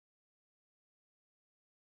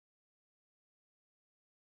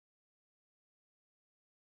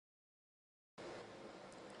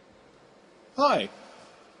Hi,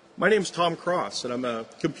 my name is Tom Cross, and I'm a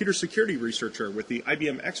computer security researcher with the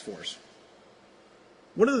IBM X-Force.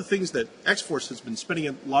 One of the things that X-Force has been spending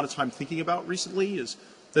a lot of time thinking about recently is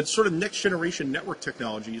that sort of next-generation network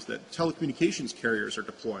technologies that telecommunications carriers are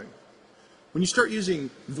deploying. When you start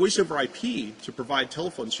using voice over IP to provide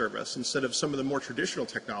telephone service instead of some of the more traditional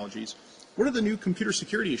technologies, what are the new computer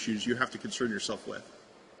security issues you have to concern yourself with?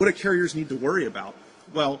 What do carriers need to worry about?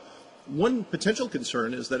 Well, one potential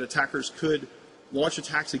concern is that attackers could launch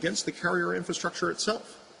attacks against the carrier infrastructure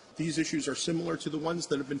itself. These issues are similar to the ones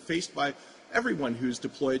that have been faced by everyone who's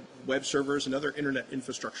deployed web servers and other internet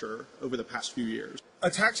infrastructure over the past few years.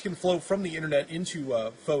 Attacks can flow from the internet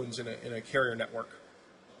into phones in a carrier network.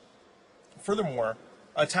 Furthermore,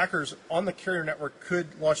 attackers on the carrier network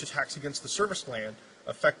could launch attacks against the service LAN,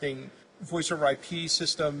 affecting voice over IP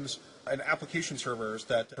systems and application servers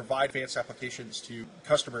that provide advanced applications to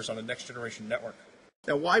customers on a next generation network.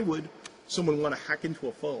 Now, why would someone want to hack into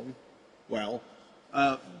a phone? Well,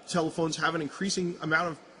 telephones have an increasing amount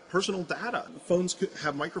of personal data. Phones could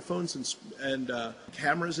have microphones and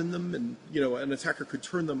cameras in them, and an attacker could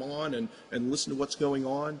turn them on and listen to what's going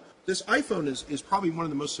on. This iPhone is probably one of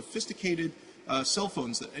the most sophisticated cell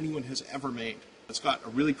phones that anyone has ever made. It's got a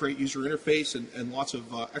really great user interface and lots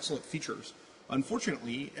of excellent features.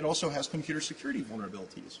 Unfortunately, it also has computer security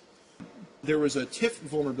vulnerabilities. There was a TIFF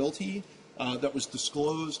vulnerability that was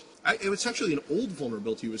disclosed. It was actually an old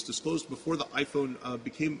vulnerability. It was disclosed before the iPhone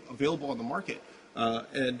became available on the market.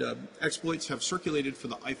 And exploits have circulated for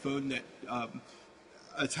the iPhone that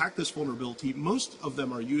attack this vulnerability. Most of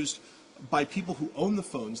them are used by people who own the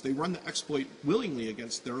phones. They run the exploit willingly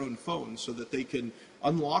against their own phone so that they can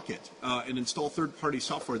unlock it and install third-party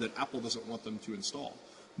software that Apple doesn't want them to install.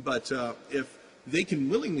 But if they can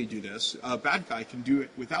willingly do this, a bad guy can do it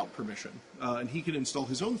without permission, and he can install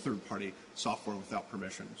his own third-party software without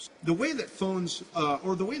permission. The way that phones,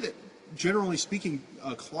 or the way that generally speaking,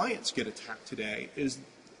 clients get attacked today is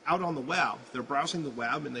out on the web. They're browsing the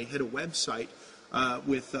web and they hit a website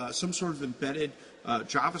with some sort of embedded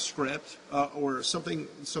JavaScript or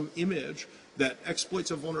some image that exploits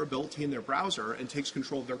a vulnerability in their browser and takes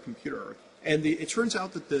control of their computer. And it turns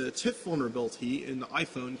out that the TIFF vulnerability in the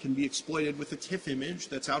iPhone can be exploited with a TIFF image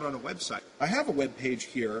that's out on a website. I have a web page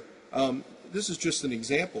here. This is just an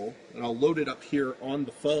example, and I'll load it up here on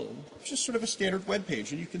the phone. It's just sort of a standard web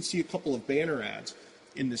page, and you can see a couple of banner ads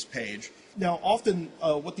in this page. Now, often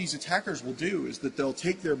what these attackers will do is that they'll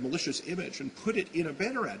take their malicious image and put it in a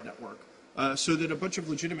banner ad network so that a bunch of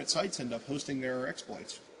legitimate sites end up hosting their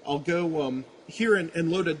exploits. I'll go here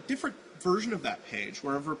and load a different version of that page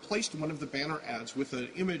where I've replaced one of the banner ads with an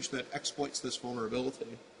image that exploits this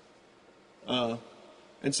vulnerability.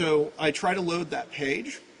 And so I try to load that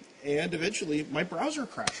page, and eventually my browser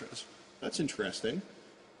crashes. That's interesting.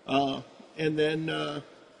 And then,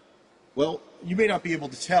 well, you may not be able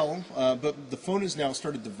to tell, but the phone has now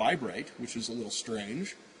started to vibrate, which is a little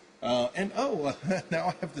strange. And oh, now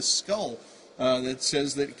I have this skull that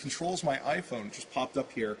says that it controls my iPhone. It just popped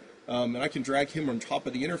up here. And I can drag him on top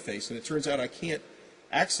of the interface, and it turns out I can't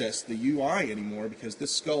access the UI anymore because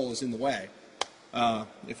this skull is in the way.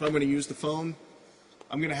 If I'm going to use the phone,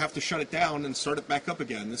 I'm going to have to shut it down and start it back up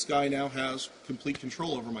again. This guy now has complete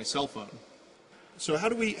control over my cell phone. So how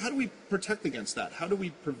do we protect against that? How do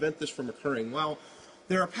we prevent this from occurring? Well,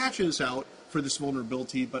 there are patches out for this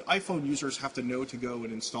vulnerability, but iPhone users have to know to go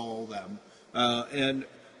and install them. And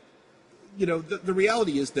the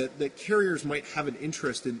reality is that carriers might have an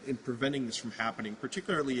interest in preventing this from happening,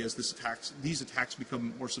 particularly as these attacks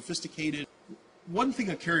become more sophisticated. One thing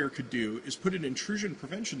a carrier could do is put an intrusion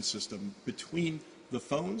prevention system between the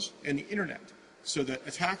phones and the internet so that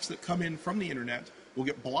attacks that come in from the internet will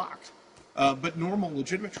get blocked, but normal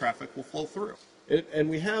legitimate traffic will flow through. And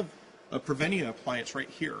we have a Prevenia appliance right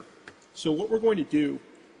here. So what we're going to do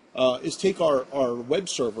is take our web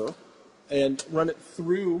server and run it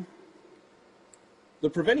through the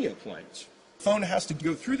Prevenia appliance. The phone has to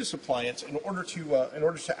go through this appliance in order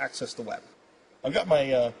to access the web. I've got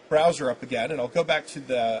my browser up again, and I'll go back to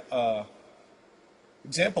the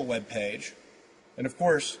example web page. And of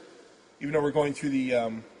course, even though we're going through the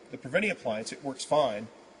Prevenia appliance, it works fine.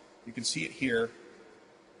 You can see it here.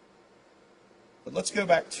 But let's go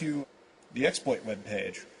back to the exploit web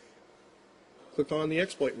page. Click on the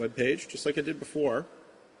exploit web page, just like I did before.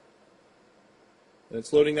 And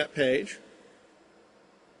it's loading that page.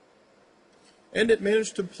 And it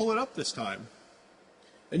managed to pull it up this time.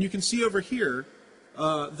 And you can see over here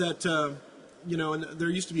that, and there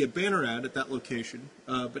used to be a banner ad at that location,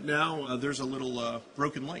 but now there's a little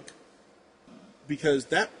broken link. Because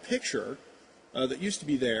that picture that used to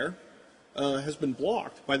be there has been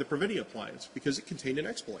blocked by the Prevenia appliance because it contained an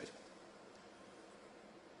exploit.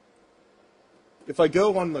 If I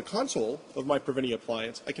go on the console of my Prevenia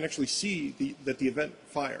appliance, I can actually see that the event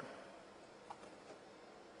fired.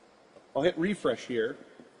 I'll hit refresh here.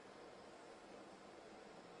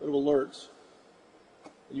 It alerts.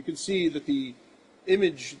 And you can see that the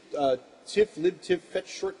image TIFF libtiff fetch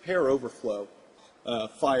short pair overflow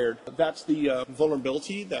fired. That's the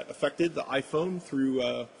vulnerability that affected the iPhone through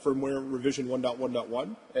firmware revision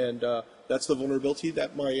 1.1.1, and that's the vulnerability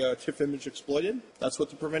that my TIFF image exploited. That's what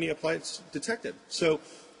the Prevenia appliance detected. So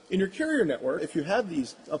in your carrier network, if you had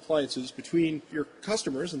these appliances between your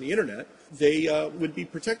customers and the internet, they would be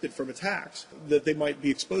protected from attacks that they might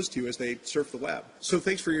be exposed to as they surf the web. So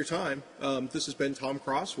thanks for your time. This has been Tom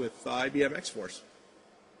Cross with IBM X-Force.